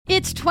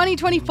It's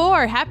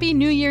 2024. Happy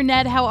New Year,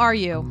 Ned. How are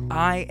you?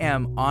 I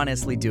am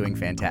honestly doing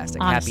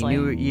fantastic. Honestly. Happy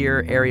New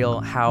Year, Ariel.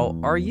 How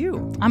are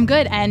you? I'm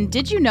good. And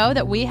did you know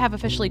that we have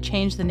officially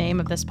changed the name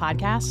of this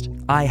podcast?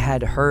 I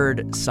had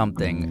heard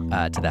something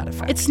to that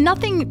effect. It's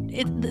nothing,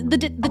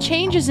 the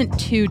change isn't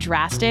too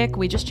drastic.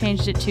 We just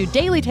changed it to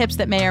Daily Tips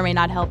That May or May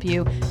Not Help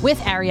You with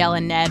Ariel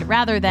and Ned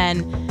rather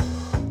than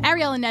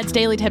Ariel and Ned's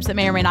Daily Tips That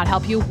May or May Not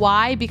Help You.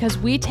 Why? Because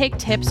we take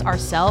tips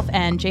ourselves,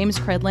 and James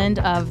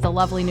Cridland of the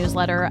lovely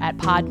newsletter at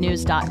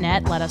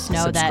podnews.net let us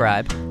know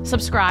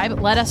Subscribe.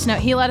 Let us know.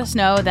 He let us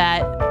know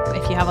that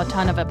if you have a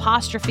ton of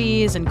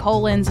apostrophes and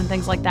colons and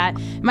things like that,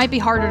 it might be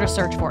harder to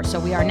search for. So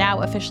we are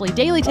now officially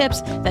Daily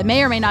Tips That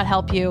May or May Not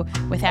Help You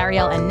with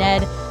Ariel and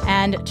Ned.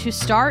 And to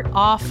start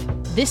off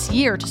this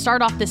year, to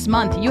start off this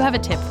month, you have a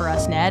tip for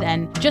us, Ned.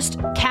 And just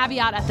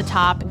caveat at the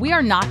top, we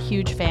are not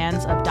huge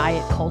fans of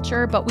diet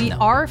culture, but we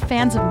are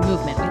fans of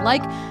movement. We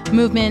like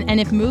movement,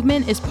 and if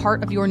movement is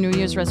part of your New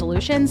Year's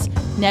resolutions,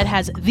 Ned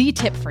has the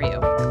tip for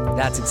you.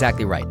 That's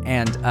exactly right.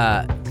 And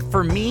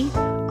for me,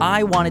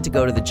 I wanted to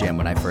go to the gym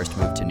when I first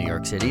moved to New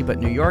York City, but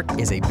New York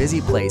is a busy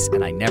place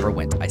and I never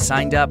went. I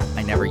signed up,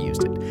 I never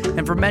used it.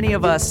 And for many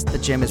of us, the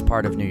gym is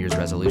part of New Year's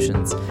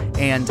resolutions.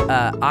 And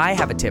I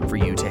have a tip for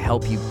you to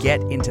help you get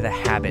into the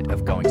habit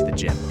of going to the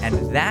gym.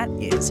 And that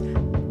is,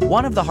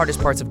 one of the hardest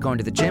parts of going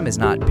to the gym is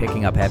not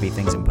picking up heavy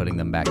things and putting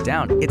them back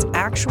down. It's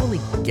actually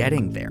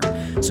getting there.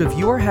 So if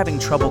you are having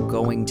trouble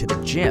going to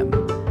the gym,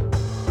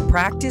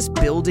 practice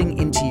building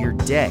into your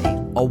day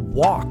a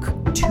walk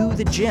to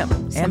the gym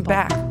and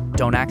back.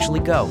 Don't actually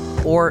go.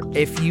 Or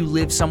if you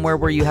live somewhere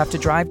where you have to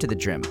drive to the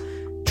gym,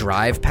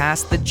 drive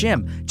past the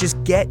gym.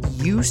 Just get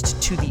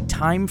used to the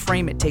time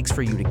frame it takes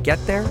for you to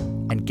get there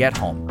and get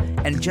home.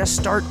 And just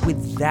start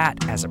with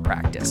that as a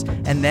practice.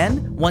 And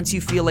then, once you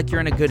feel like you're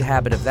in a good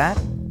habit of that,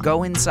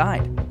 go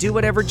inside. Do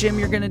whatever gym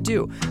you're going to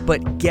do.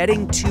 But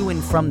getting to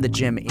and from the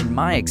gym, in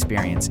my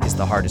experience, is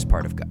the hardest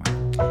part of going.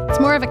 It's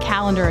more of a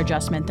calendar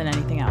adjustment than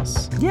anything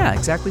else. Yeah,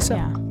 exactly so.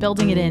 Yeah,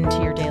 building it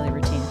into your daily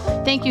routine.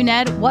 Thank you,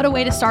 Ned. What a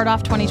way to start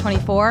off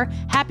 2024.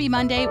 Happy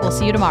Monday. We'll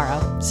see you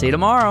tomorrow. See you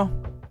tomorrow.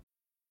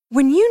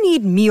 When you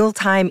need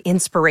mealtime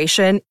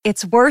inspiration,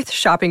 it's worth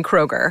shopping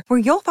Kroger, where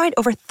you'll find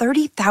over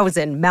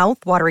 30,000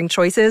 mouth-watering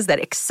choices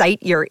that excite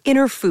your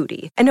inner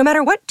foodie. And no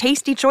matter what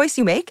tasty choice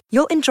you make,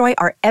 you'll enjoy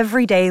our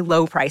everyday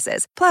low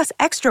prices, plus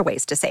extra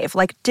ways to save,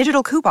 like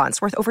digital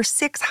coupons worth over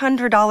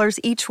 $600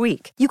 each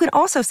week. You can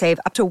also save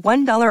up to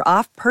 $1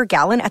 off per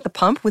gallon at the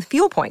pump with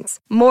fuel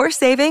points. More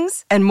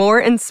savings and more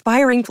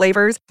inspiring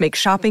flavors make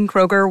shopping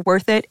Kroger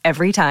worth it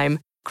every time.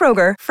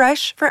 Kroger,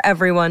 fresh for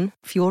everyone.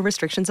 Fuel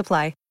restrictions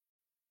apply.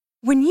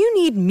 When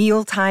you need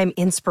mealtime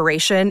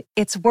inspiration,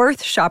 it's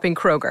worth shopping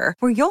Kroger,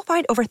 where you'll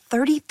find over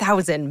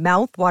 30,000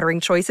 mouth-watering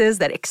choices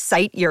that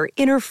excite your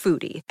inner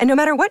foodie. And no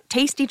matter what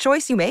tasty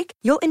choice you make,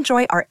 you'll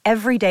enjoy our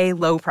everyday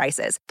low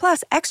prices,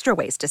 plus extra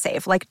ways to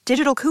save, like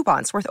digital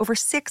coupons worth over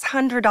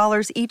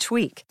 $600 each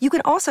week. You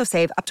can also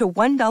save up to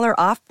 $1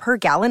 off per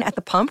gallon at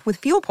the pump with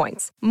fuel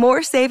points.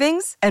 More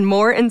savings and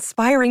more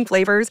inspiring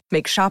flavors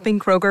make shopping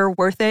Kroger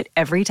worth it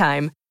every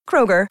time.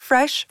 Kroger,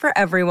 fresh for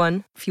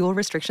everyone. Fuel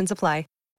restrictions apply.